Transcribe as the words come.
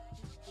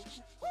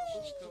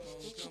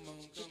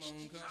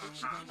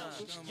Check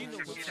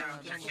it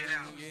out, check it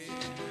out.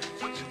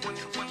 1, 2, 1,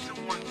 2, 1,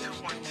 2, 1, 2,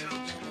 1, 2.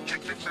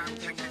 Check this out,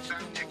 check this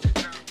out, check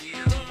this out.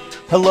 Yeah.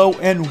 Hello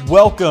and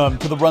welcome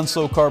to the Run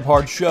Slow Carb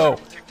Hard Show.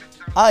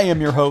 I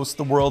am your host,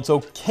 the world's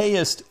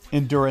okayest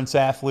endurance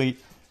athlete,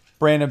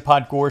 Brandon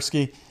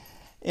Podgorski,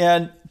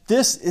 and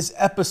this is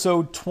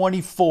episode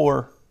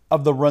 24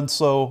 of the Run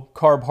Slow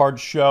Carb Hard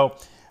Show.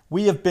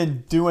 We have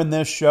been doing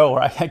this show,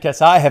 or I guess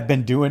I have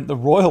been doing the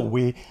royal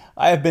we.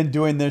 I have been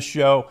doing this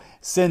show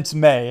since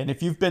May, and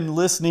if you've been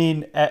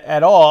listening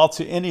at all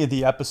to any of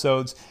the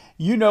episodes,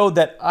 you know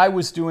that I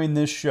was doing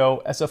this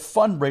show as a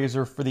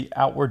fundraiser for the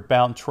Outward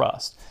Bound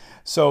Trust.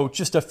 So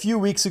just a few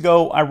weeks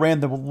ago, I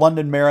ran the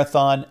London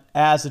Marathon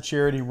as a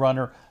charity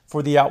runner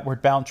for the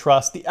Outward Bound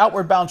Trust. The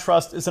Outward Bound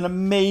Trust is an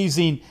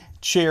amazing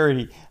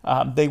charity.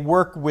 They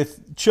work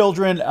with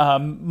children,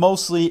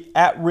 mostly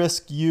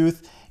at-risk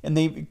youth, and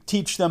they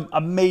teach them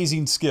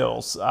amazing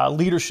skills,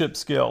 leadership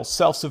skills,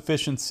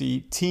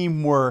 self-sufficiency,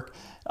 teamwork,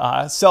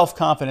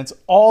 self-confidence,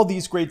 all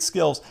these great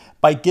skills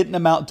by getting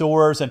them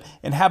outdoors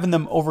and having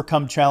them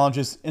overcome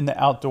challenges in the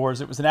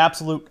outdoors. It was an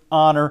absolute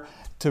honor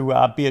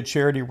to be a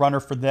charity runner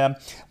for them.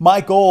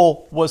 My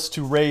goal was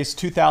to raise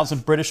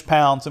 2,000 British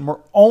pounds, and we're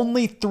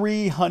only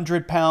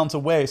 300 pounds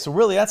away. So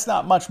really, that's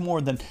not much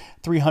more than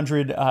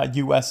 300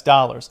 US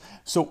dollars.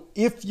 So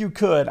if you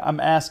could, I'm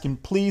asking,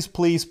 please,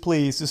 please,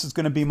 please, this is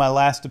going to be my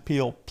last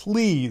appeal,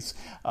 please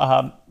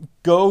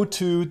go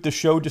to the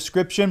show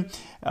description,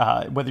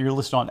 whether you're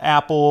listening on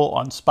Apple,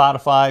 on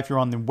Spotify, if you're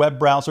on the web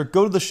browser,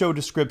 go to the show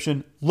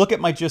description, look at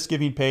my Just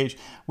Giving page.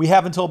 We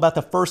have until about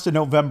the 1st of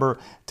November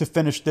to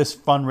finish this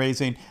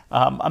fundraising.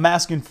 I'm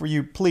asking for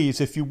you, please,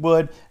 if you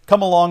would,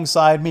 come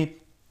alongside me.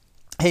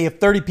 Hey, if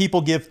 30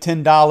 people give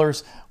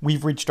 $10,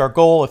 we've reached our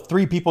goal. If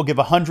 3 people give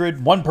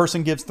 100, 1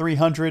 person gives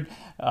 300,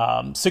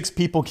 6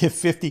 people give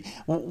 50,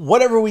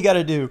 whatever we got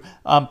to do,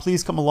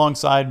 please come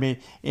alongside me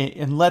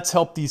and let's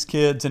help these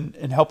kids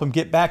and help them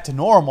get back to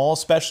normal,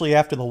 especially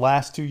after the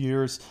last 2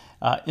 years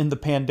in the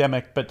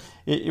pandemic. But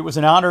it was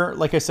an honor,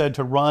 like I said,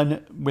 to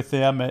run with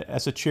them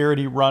as a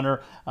charity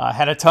runner.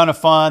 Had a ton of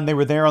fun. They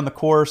were there on the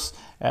course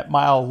at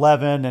mile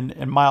 11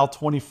 and mile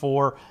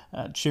 24,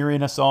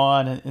 cheering us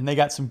on, and they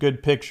got some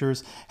good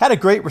pictures. Had a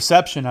great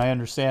reception, I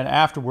understand,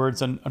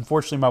 afterwards. And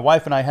unfortunately, my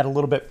wife and I had a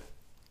little bit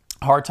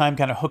hard time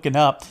kind of hooking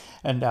up.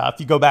 And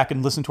if you go back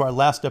and listen to our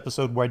last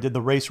episode where I did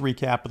the race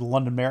recap of the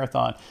London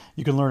Marathon,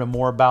 you can learn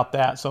more about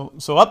that. So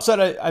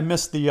upset I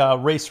missed the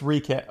race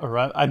recap, or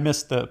I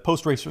missed the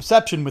post-race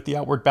reception with the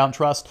Outward Bound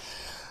Trust.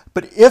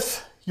 But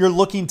if you're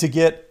looking to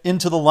get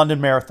into the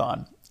London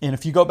Marathon, and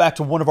if you go back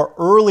to one of our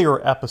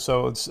earlier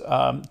episodes,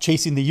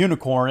 Chasing the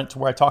Unicorn, it's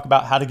where I talk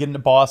about how to get into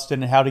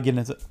Boston and how to get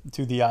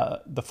into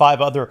the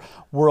 5 other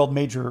world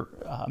major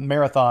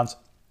marathons.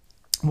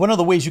 One of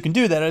the ways you can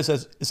do that is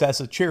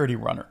as a charity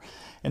runner.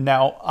 And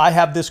now I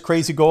have this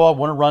crazy goal. I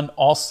want to run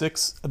all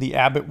 6 of the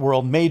Abbott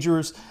World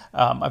Majors.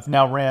 I've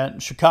now ran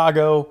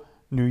Chicago,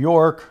 New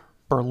York,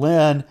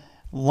 Berlin,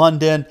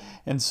 London,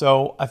 and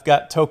so I've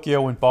got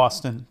Tokyo and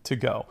Boston to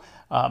go.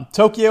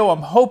 Tokyo,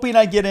 I'm hoping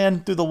I get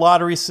in through the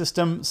lottery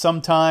system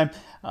sometime,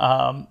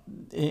 and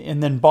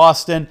then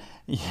Boston.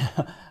 Yeah,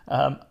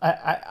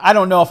 I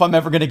don't know if I'm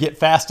ever going to get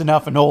fast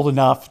enough and old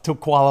enough to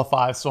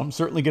qualify, so I'm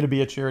certainly going to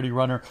be a charity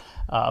runner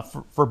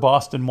for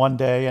Boston one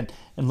day, and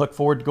look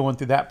forward to going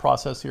through that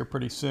process here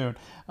pretty soon.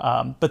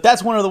 But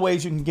that's one of the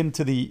ways you can get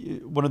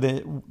into one of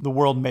the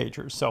world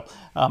majors. So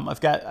I've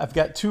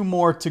got 2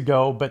 more to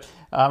go, but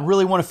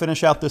really want to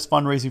finish out this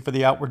fundraising for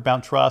the Outward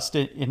Bound Trust.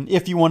 And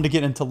if you wanted to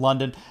get into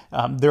London,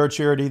 they're a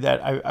charity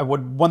that I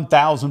would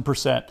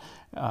 1,000%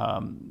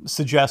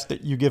 suggest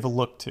that you give a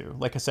look to.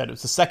 Like I said,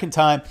 it's the second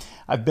time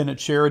I've been a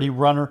charity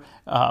runner,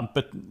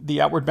 but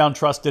the Outward Bound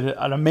Trust did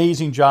an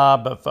amazing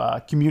job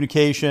of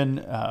communication.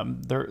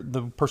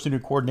 The person who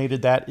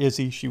coordinated that,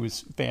 Izzy, she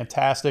was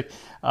fantastic.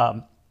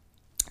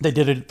 They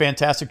did a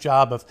fantastic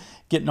job of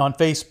getting on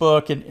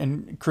Facebook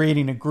and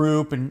creating a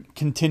group and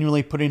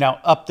continually putting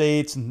out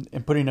updates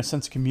and putting a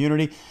sense of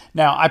community.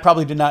 Now, I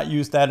probably did not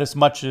use that as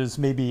much as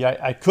maybe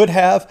I could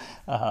have.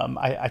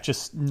 I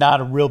just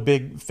not a real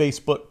big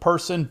Facebook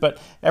person,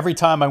 but every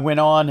time I went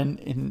on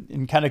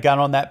and kind of got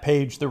on that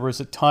page, there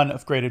was a ton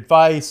of great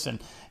advice, and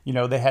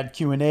they had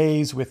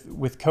Q&As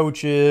with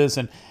coaches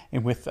and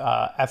with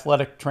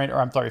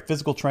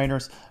physical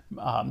trainers.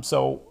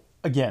 So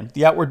again,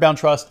 the Outward Bound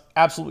Trust,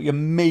 absolutely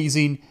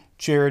amazing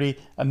charity,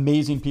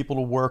 amazing people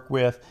to work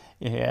with.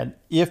 And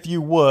if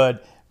you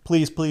would,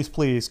 please, please,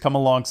 please come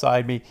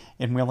alongside me.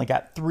 And we only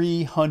got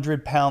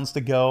 300 pounds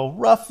to go,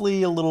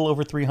 roughly a little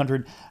over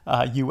 300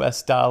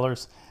 US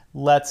dollars.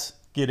 Let's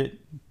get it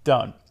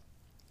done.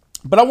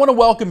 But I want to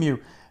welcome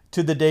you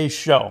to today's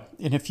show.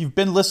 And if you've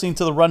been listening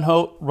to the Run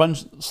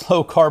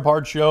Slow Carb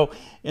Hard show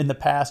in the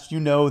past, you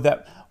know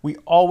that we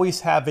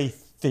always have a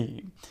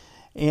theme.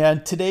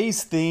 And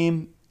today's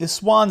theme is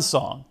Swan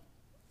Song.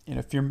 And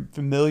if you're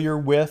familiar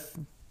with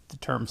the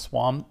term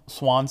Swan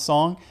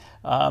Song,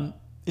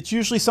 it's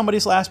usually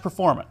somebody's last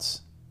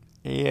performance.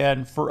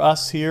 And for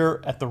us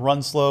here at the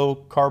Run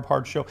Slow Carb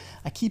Hard Show,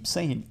 I keep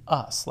saying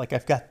us, like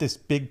I've got this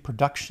big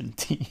production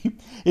team.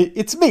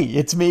 It's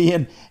me,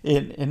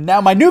 and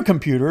now my new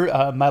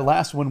computer, my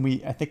last one,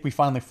 I think we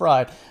finally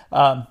fried,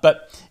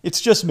 but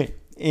it's just me.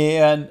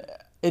 And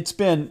it's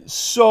been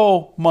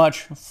so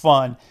much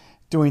fun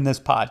doing this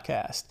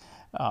podcast.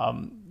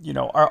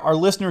 Our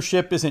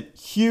listenership isn't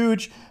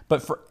huge,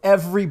 but for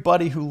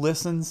everybody who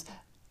listens,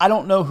 I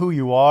don't know who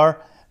you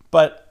are,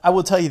 but I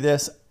will tell you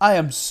this, I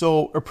am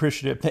so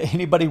appreciative that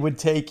anybody would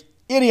take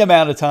any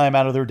amount of time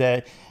out of their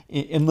day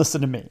and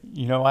listen to me.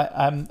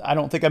 I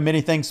don't think I'm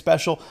anything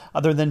special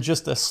other than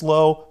just a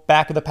slow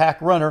back of the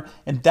pack runner.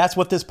 And that's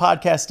what this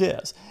podcast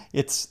is.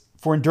 It's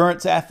for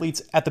endurance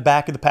athletes at the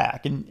back of the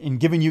pack and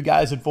giving you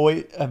guys a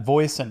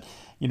voice and,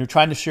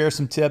 trying to share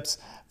some tips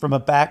from a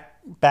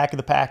back of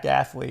the pack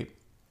athlete.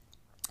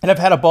 And I've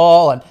had a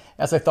ball. And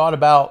as I thought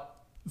about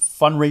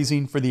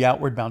fundraising for the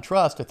Outward Bound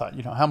Trust, I thought,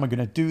 how am I going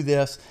to do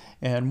this?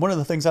 And one of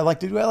the things I like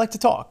to do, I like to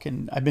talk.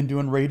 And I've been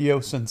doing radio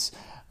since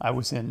I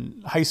was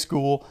in high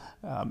school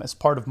as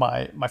part of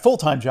my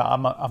full-time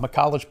job. I'm a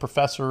college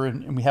professor,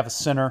 and we have a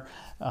center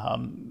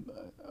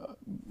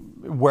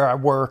where I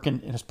work.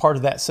 And as part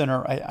of that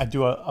center, I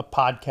do a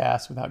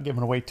podcast without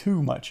giving away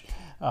too much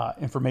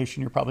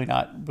information you're probably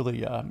not really,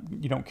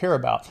 you don't care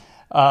about.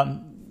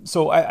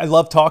 So I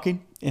love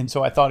talking. And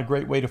so I thought a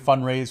great way to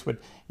fundraise would,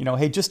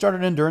 hey, just start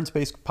an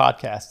endurance-based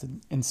podcast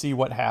and see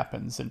what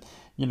happens. And,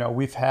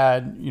 we've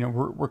had,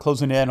 we're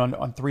closing in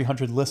on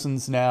 300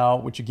 listens now,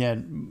 which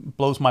again,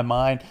 blows my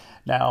mind.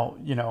 Now,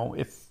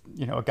 if,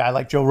 a guy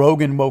like Joe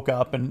Rogan woke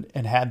up and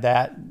had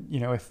that,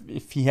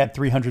 if he had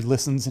 300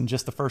 listens in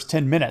just the first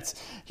 10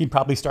 minutes, he'd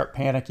probably start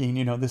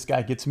panicking. This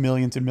guy gets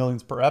millions and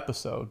millions per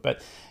episode.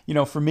 But,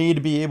 for me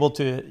to be able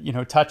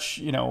to, touch,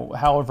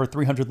 however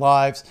 300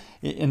 lives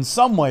in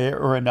some way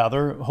or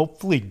another,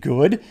 hopefully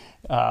good,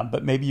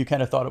 but maybe you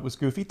kind of thought it was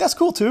goofy. That's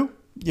cool too.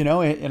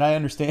 And I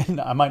understand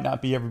I might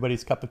not be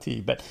everybody's cup of tea,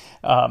 but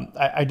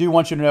I do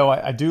want you to know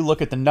I do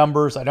look at the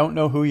numbers. I don't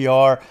know who you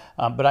are,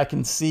 but I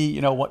can see,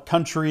 what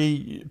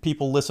country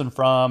people listen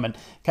from and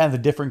kind of the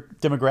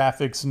different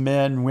demographics,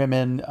 men,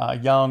 women,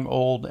 young,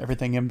 old,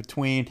 everything in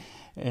between.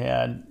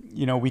 And,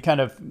 we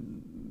kind of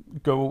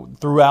go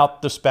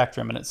throughout the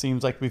spectrum, and it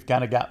seems like we've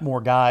kind of got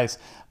more guys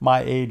my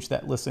age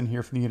that listen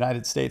here from the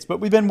United States, but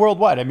we've been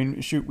worldwide. I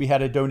mean, shoot, we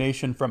had a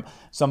donation from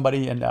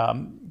somebody in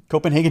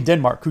Copenhagen,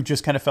 Denmark, who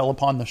just kind of fell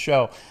upon the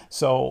show.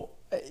 So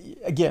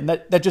again,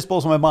 that just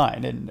blows my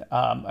mind. And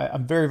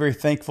I'm very, very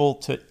thankful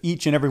to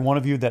each and every one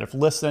of you that have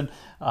listened.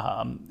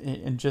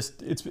 And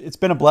just, it's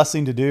been a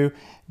blessing to do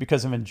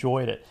because I've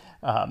enjoyed it.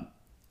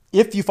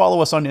 If you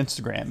follow us on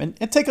Instagram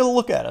and take a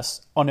look at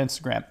us on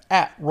Instagram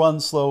at Run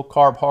Slow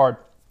Carb Hard,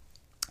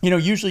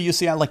 usually you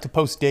see I like to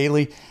post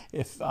daily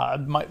if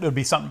there'll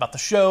be something about the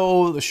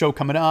show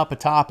coming up, a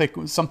topic,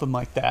 something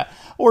like that,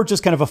 or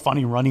just kind of a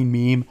funny running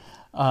meme.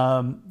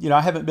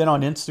 I haven't been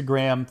on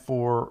Instagram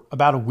for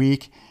about a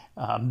week.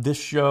 This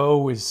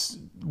show is,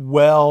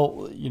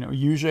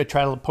 usually I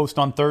try to post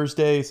on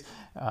Thursdays.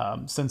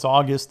 Since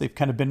August, they've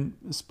kind of been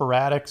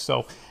sporadic.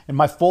 So in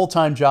my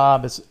full-time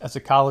job as a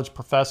college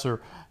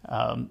professor,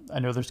 I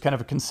know there's kind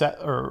of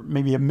or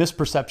maybe a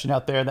misperception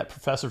out there that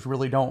professors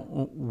really don't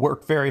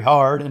work very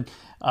hard. And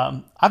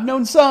I've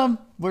known some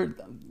where,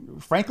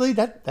 frankly,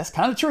 that's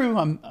kind of true.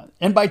 I'm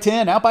in by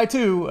 10, out by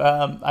 2.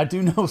 I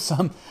do know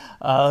some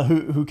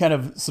who kind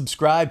of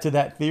subscribe to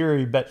that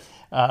theory, but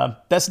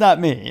that's not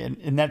me.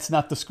 And that's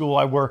not the school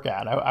I work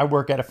at. I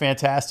work at a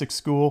fantastic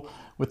school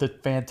with a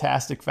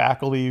fantastic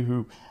faculty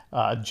who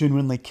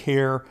genuinely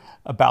care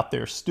about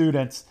their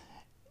students.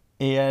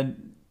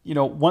 And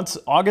once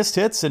August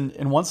hits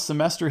and once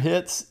semester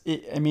hits,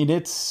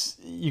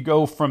 you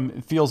go from,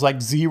 it feels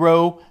like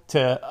 0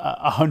 to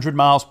 100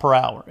 miles per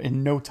hour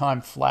in no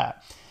time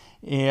flat.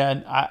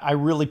 And I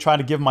really try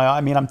to give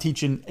I'm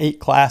teaching 8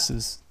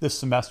 classes this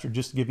semester,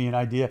 just to give you an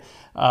idea.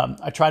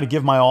 I try to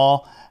give my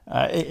all,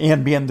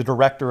 and being the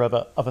director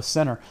of a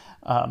center,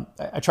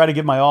 I try to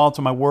give my all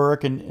to my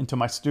work and to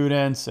my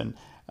students and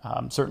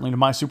certainly to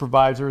my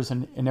supervisors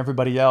and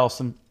everybody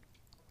else. And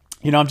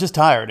I'm just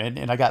tired,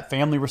 and I got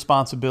family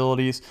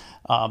responsibilities,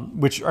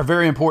 which are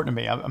very important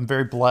to me. I'm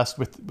very blessed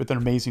with an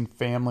amazing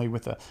family,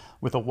 with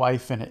a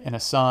wife and a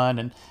son,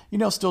 and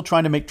still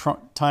trying to make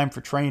time for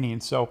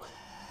training. So,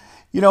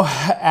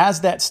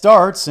 as that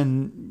starts,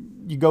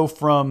 and you go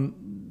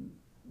from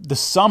the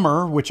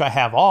summer, which I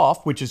have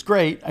off, which is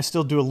great. I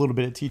still do a little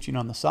bit of teaching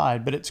on the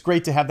side, but it's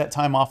great to have that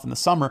time off in the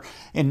summer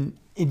and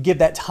give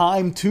that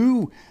time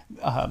to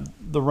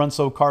the Run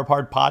Slow Carb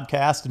Hard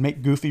podcast and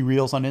make goofy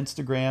reels on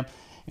Instagram.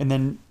 And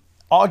then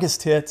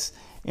August hits,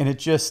 and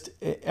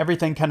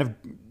everything kind of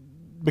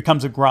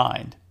becomes a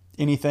grind.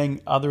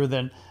 Anything other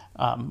than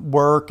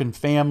work and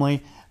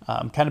family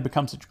kind of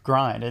becomes a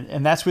grind.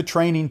 And that's with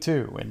training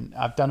too. And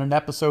I've done an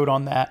episode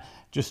on that,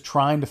 just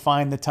trying to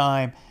find the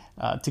time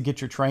to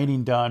get your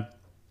training done.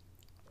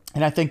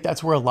 And I think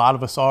that's where a lot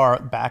of us are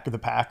at the back of the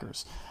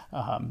Packers.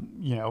 I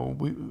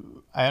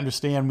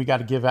understand we got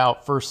to give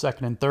out first,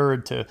 second, and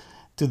third to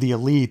the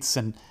elites.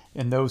 And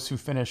and those who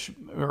finish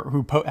or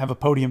who have a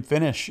podium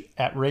finish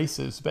at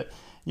races. But,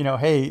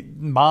 hey,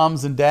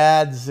 moms and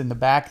dads in the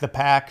back of the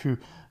pack who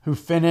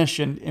finish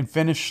and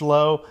finish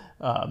slow,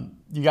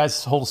 you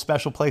guys hold a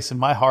special place in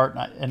my heart,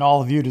 and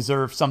all of you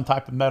deserve some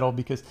type of medal,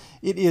 because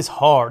it is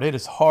hard. It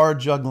is hard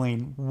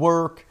juggling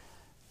work,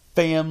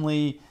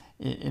 family,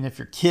 and if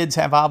your kids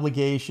have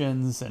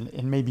obligations,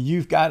 and maybe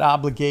you've got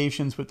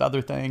obligations with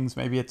other things,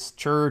 maybe it's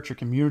church or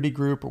community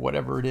group or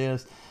whatever it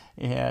is,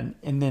 and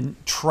then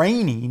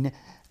training,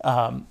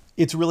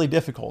 it's really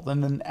difficult.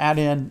 And then add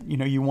in,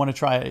 you want to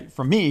try,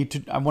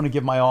 I want to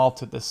give my all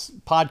to this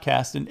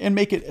podcast and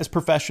make it as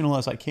professional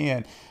as I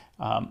can.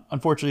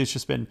 Unfortunately, it's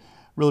just been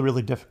really,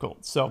 really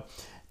difficult. So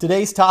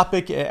today's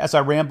topic, as I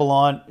ramble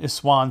on, is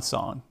Swan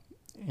Song.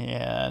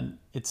 And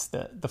it's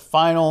the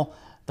final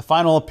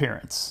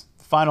appearance,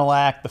 the final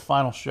act, the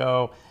final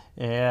show.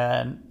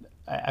 And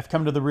I've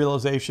come to the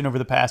realization over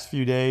the past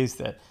few days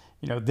that,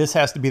 this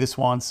has to be the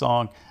Swan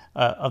Song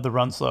of the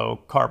Run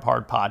Slow, Carb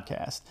Hard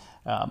podcast.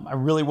 I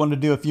really wanted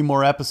to do a few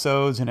more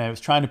episodes, and I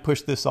was trying to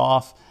push this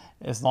off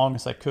as long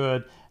as I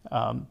could.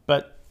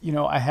 But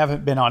I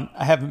haven't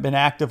been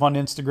active on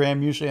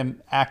Instagram. Usually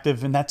I'm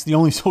active, and that's the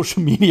only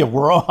social media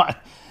we're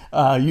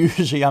on.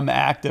 Usually I'm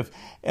active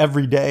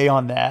every day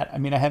on that. I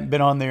mean, I haven't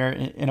been on there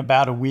in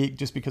about a week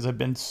just because I've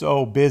been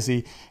so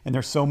busy, and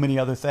there's so many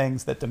other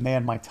things that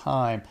demand my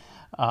time.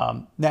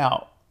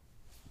 Now,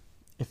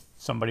 if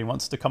somebody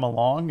wants to come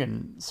along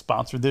and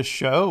sponsor this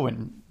show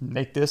and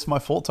make this my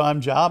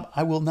full-time job,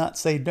 I will not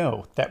say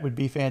no. That would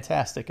be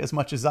fantastic, as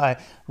much as I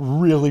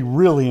really,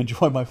 really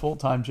enjoy my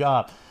full-time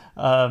job.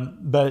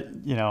 But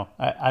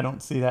I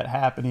don't see that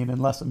happening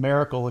unless a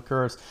miracle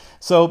occurs.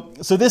 So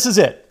this is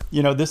it.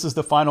 This is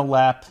the final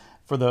lap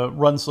for the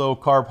Run Slow,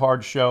 Carb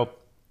Hard show.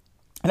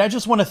 And I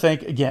just want to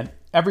thank, again,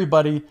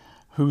 everybody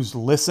who's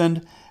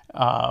listened,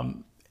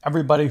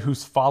 everybody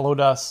who's followed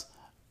us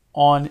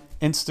on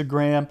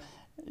Instagram.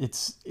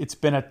 It's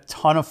been a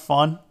ton of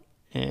fun,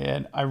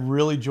 and I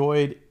really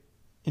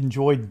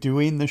enjoyed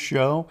doing the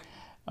show.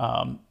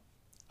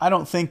 I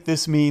don't think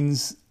this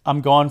means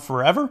I'm gone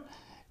forever,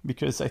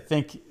 because I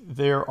think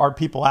there are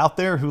people out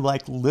there who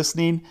like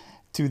listening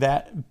to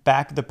that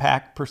back of the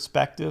pack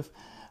perspective.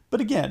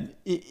 But again,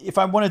 if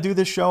I want to do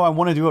this show, I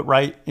want to do it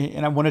right,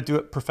 and I want to do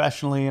it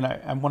professionally, and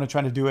I want to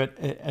try to do it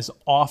as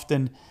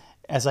often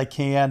as I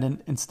can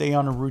and stay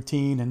on a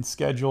routine and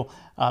schedule,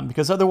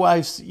 because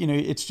otherwise,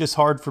 it's just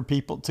hard for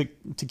people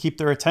to keep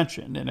their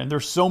attention. And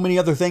there's so many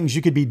other things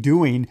you could be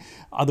doing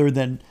other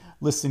than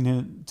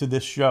listening to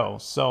this show.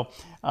 So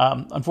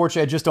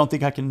unfortunately, I just don't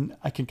think I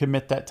can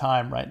commit that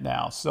time right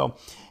now. So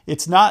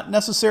it's not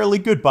necessarily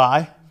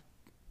goodbye.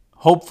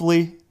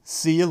 Hopefully,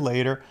 see you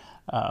later.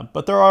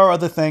 But there are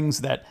other things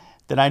that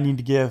I need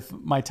to give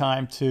my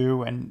time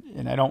to,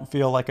 and I don't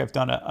feel like I've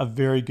done a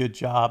very good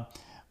job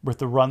with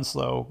the Run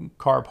Slow,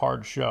 Carb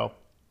Hard show.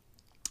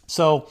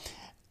 So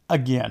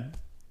again,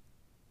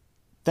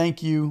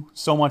 thank you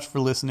so much for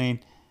listening.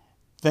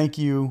 Thank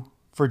you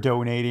for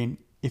donating.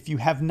 If you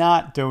have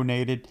not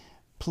donated,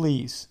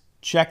 please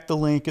check the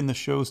link in the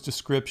show's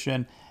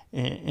description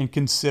and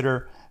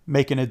consider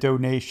making a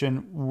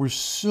donation. We're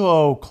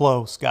so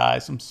close,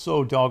 guys. I'm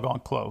so doggone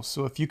close.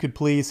 So if you could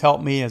please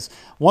help me as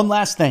one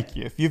last thank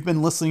you. If you've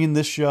been listening to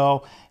this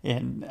show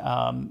and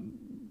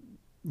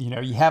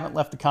you haven't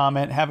left a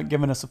comment, haven't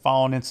given us a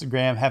follow on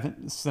Instagram,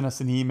 haven't sent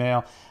us an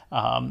email,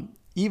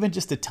 even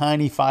just a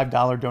tiny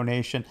 $5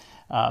 donation,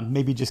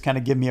 maybe just kind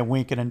of give me a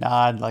wink and a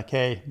nod like,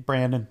 hey,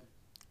 Brandon,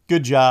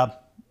 good job.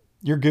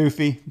 You're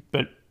goofy,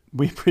 but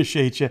we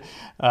appreciate you.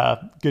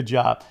 Good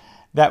job.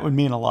 That would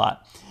mean a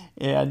lot.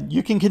 And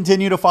you can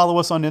continue to follow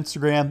us on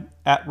Instagram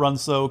at Run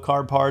Slow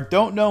Carb Hard.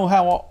 Don't know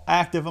how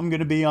active I'm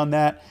going to be on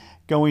that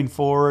going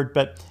forward,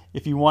 but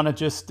if you want to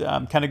just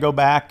kind of go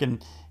back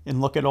and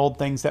look at old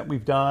things that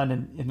we've done,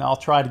 and I'll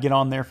try to get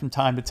on there from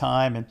time to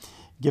time and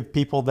give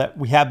people that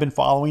we have been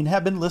following,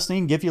 have been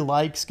listening, give you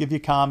likes, give you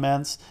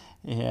comments,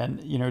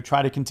 and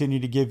try to continue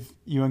to give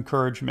you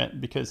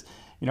encouragement, because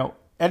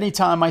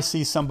anytime I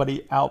see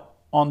somebody out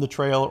on the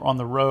trail or on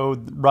the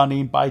road,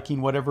 running,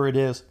 biking, whatever it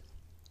is,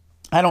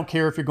 I don't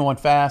care if you're going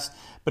fast,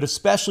 but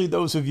especially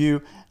those of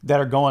you that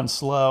are going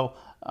slow,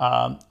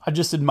 I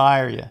just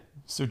admire you.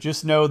 So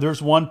just know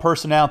there's one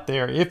person out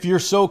there. If you're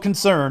so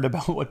concerned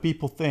about what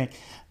people think,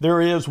 there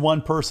is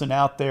one person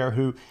out there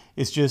who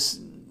is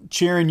just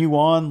cheering you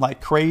on like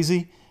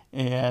crazy.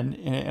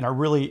 And I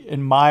really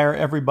admire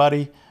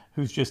everybody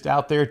who's just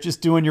out there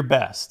just doing your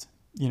best,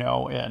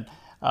 and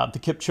the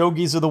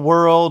Kipchoge's of the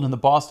world and the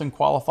Boston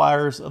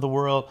qualifiers of the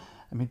world.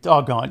 I mean,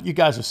 doggone, you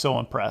guys are so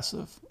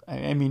impressive.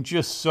 I mean,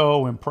 just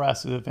so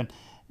impressive.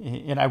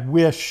 And I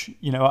wish,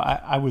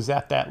 I was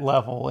at that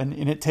level. And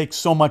it takes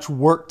so much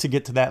work to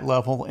get to that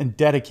level and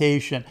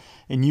dedication.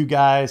 And you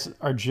guys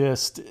are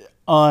just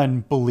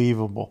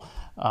unbelievable.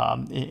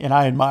 And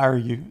I admire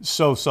you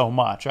so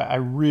much. I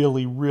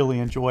really, really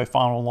enjoy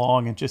following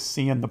along and just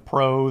seeing the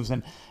pros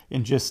and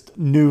just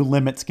new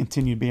limits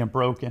continue being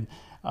broken.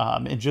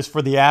 And just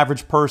for the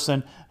average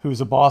person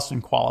who's a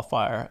Boston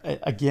qualifier,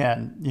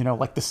 again,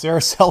 like the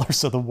Sarah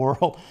Sellers of the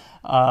world,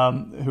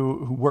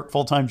 who work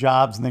full-time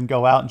jobs and then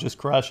go out and just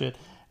crush it.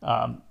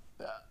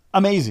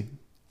 Amazing.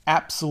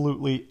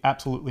 Absolutely,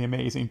 absolutely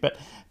amazing. But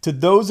to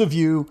those of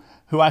you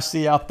who I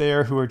see out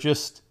there who are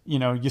just,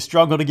 you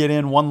struggle to get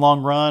in one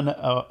long run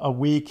a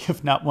week,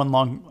 if not one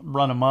long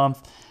run a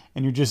month,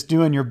 and you're just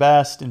doing your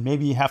best, and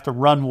maybe you have to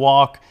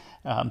walk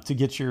to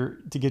get your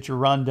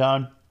run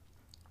done.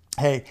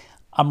 Hey,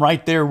 I'm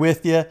right there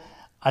with you.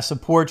 I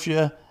support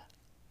you.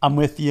 I'm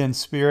with you in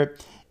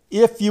spirit.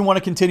 If you want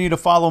to continue to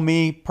follow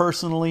me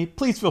personally,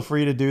 please feel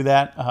free to do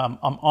that. I'm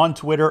on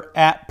Twitter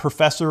at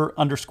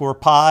Professor_pod,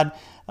 Pod.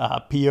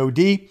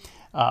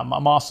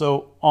 I'm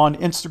also on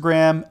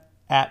Instagram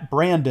at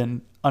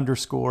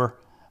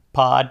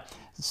Brandon_pod.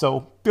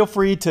 So feel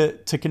free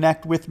to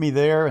connect with me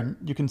there, and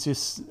you can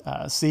just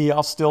see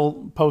I'll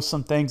still post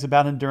some things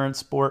about endurance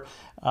sport,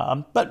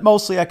 but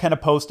mostly I kind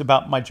of post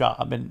about my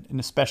job, and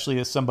especially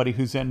as somebody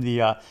who's in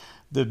the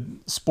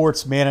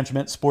sports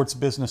management, sports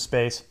business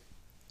space,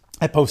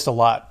 I post a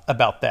lot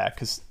about that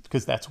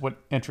because that's what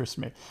interests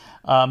me.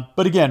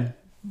 But again,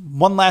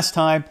 one last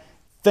time,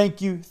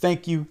 thank you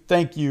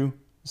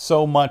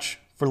so much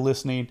for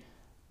listening.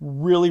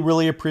 Really,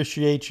 really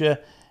appreciate you.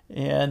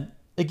 And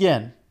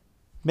again,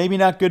 maybe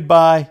not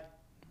goodbye,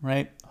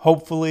 right?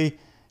 Hopefully,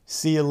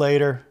 see you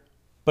later.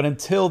 But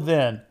until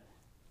then,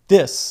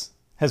 this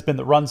has been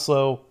the Run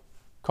Slow,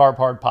 Carb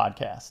Hard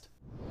podcast.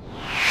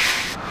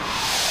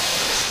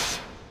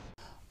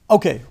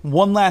 Okay,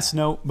 one last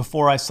note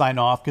before I sign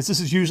off, because this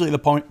is usually the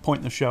point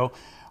in the show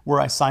where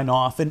I sign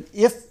off. And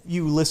if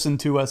you listen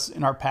to us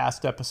in our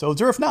past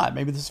episodes, or if not,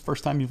 maybe this is the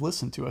first time you've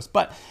listened to us,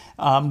 but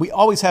we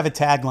always have a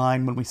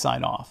tagline when we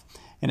sign off.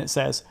 And it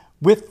says,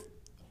 with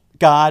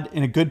God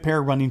in a good pair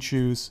of running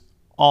shoes,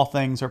 all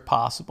things are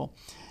possible.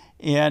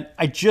 And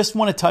I just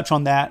want to touch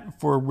on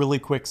that for a really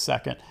quick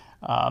second,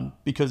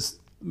 because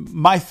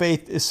my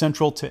faith is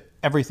central to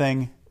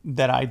everything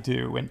that I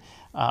do. And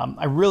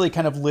I really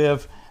kind of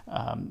live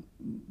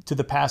to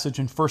the passage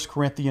in 1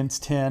 Corinthians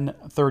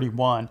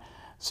 10:31.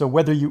 So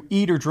whether you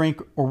eat or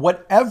drink or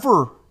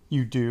whatever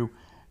you do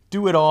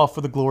it all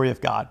for the glory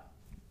of God.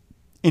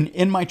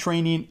 In my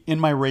training, in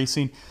my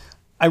racing,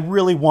 I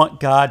really want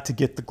God to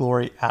get the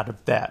glory out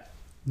of that.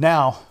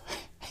 Now,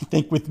 I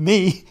think with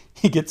me,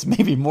 he gets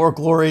maybe more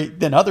glory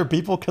than other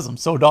people because I'm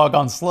so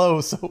doggone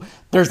slow. So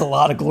there's a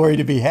lot of glory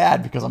to be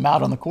had because I'm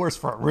out on the course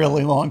for a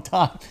really long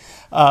time.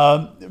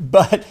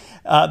 But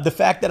the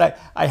fact that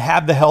I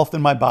have the health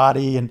in my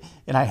body and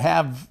I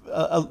have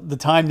the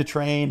time to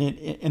train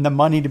and the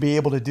money to be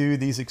able to do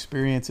these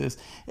experiences,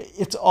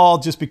 it's all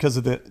just because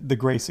of the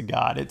grace of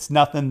God. It's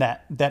nothing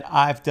that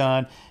I've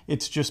done.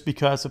 It's just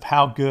because of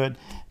how good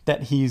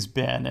that he's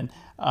been. And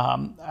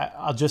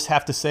I'll just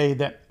have to say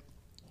that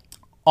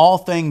all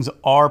things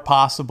are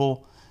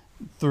possible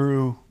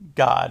through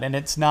God. And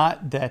it's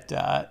not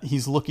that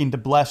he's looking to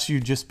bless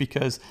you just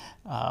because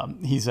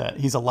he's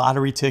a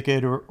lottery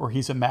ticket or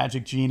he's a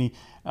magic genie,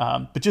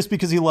 but just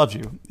because he loves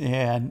you.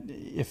 And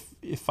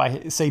if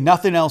I say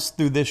nothing else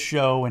through this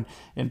show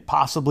and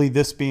possibly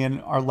this being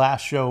our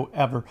last show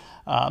ever,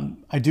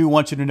 I do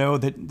want you to know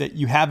that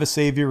you have a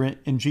Savior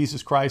in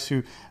Jesus Christ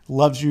who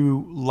loves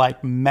you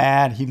like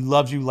mad. He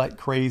loves you like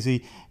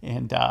crazy.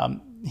 And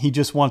he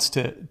just wants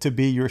to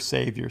be your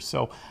Savior.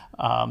 So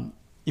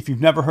if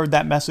you've never heard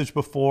that message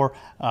before,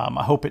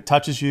 I hope it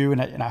touches you,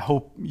 and I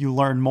hope you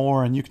learn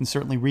more, and you can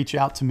certainly reach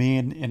out to me,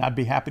 and I'd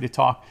be happy to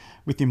talk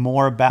with you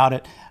more about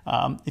it.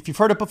 If you've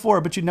heard it before,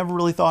 but you never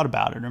really thought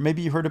about it, or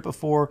maybe you heard it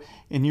before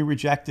and you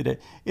rejected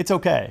it, it's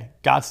okay.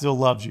 God still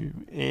loves you,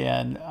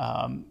 and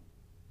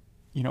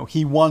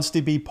he wants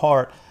to be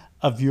part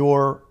of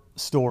your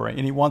story,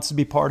 and he wants to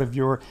be part of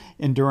your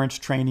endurance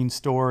training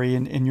story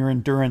and your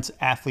endurance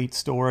athlete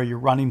story, your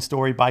running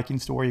story, biking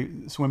story,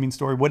 swimming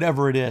story,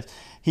 whatever it is.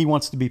 He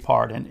wants to be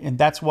part. And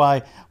that's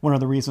why one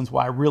of the reasons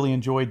why I really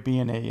enjoyed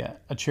being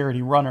a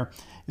charity runner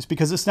is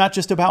because it's not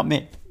just about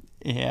me.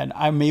 And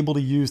I'm able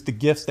to use the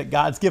gifts that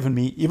God's given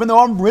me, even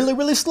though I'm really,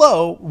 really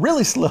slow,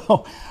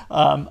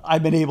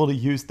 I've been able to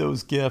use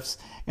those gifts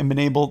and been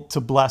able to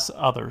bless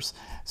others.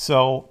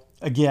 So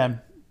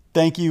again,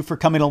 thank you for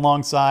coming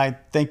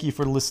alongside. Thank you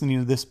for listening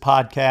to this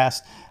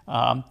podcast.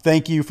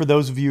 Thank you for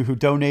those of you who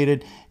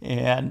donated.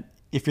 And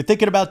if you're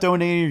thinking about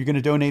donating, you're going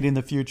to donate in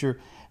the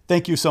future,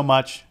 thank you so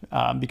much,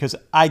 because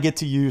I get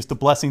to use the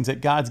blessings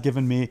that God's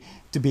given me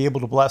to be able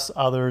to bless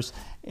others.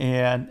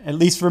 And at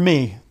least for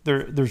me,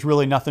 there's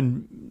really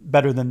nothing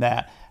better than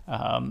that,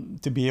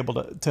 to be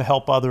able to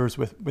help others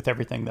with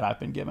everything that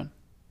I've been given.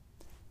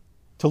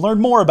 To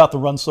learn more about the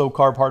Run Slow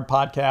Carb Hard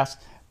podcast,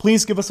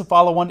 please give us a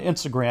follow on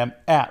Instagram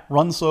at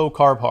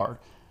RunSlowCarbHard.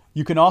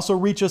 You can also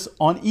reach us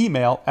on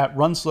email at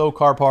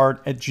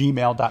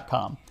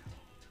runslowcarbhard@gmail.com.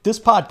 This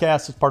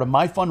podcast is part of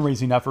my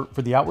fundraising effort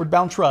for the Outward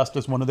Bound Trust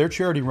as one of their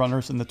charity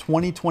runners in the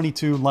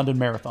 2022 London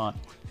Marathon.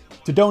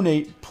 To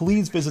donate,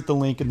 please visit the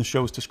link in the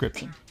show's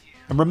description.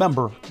 And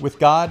remember, with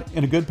God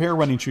and a good pair of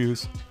running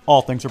shoes,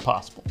 all things are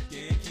possible.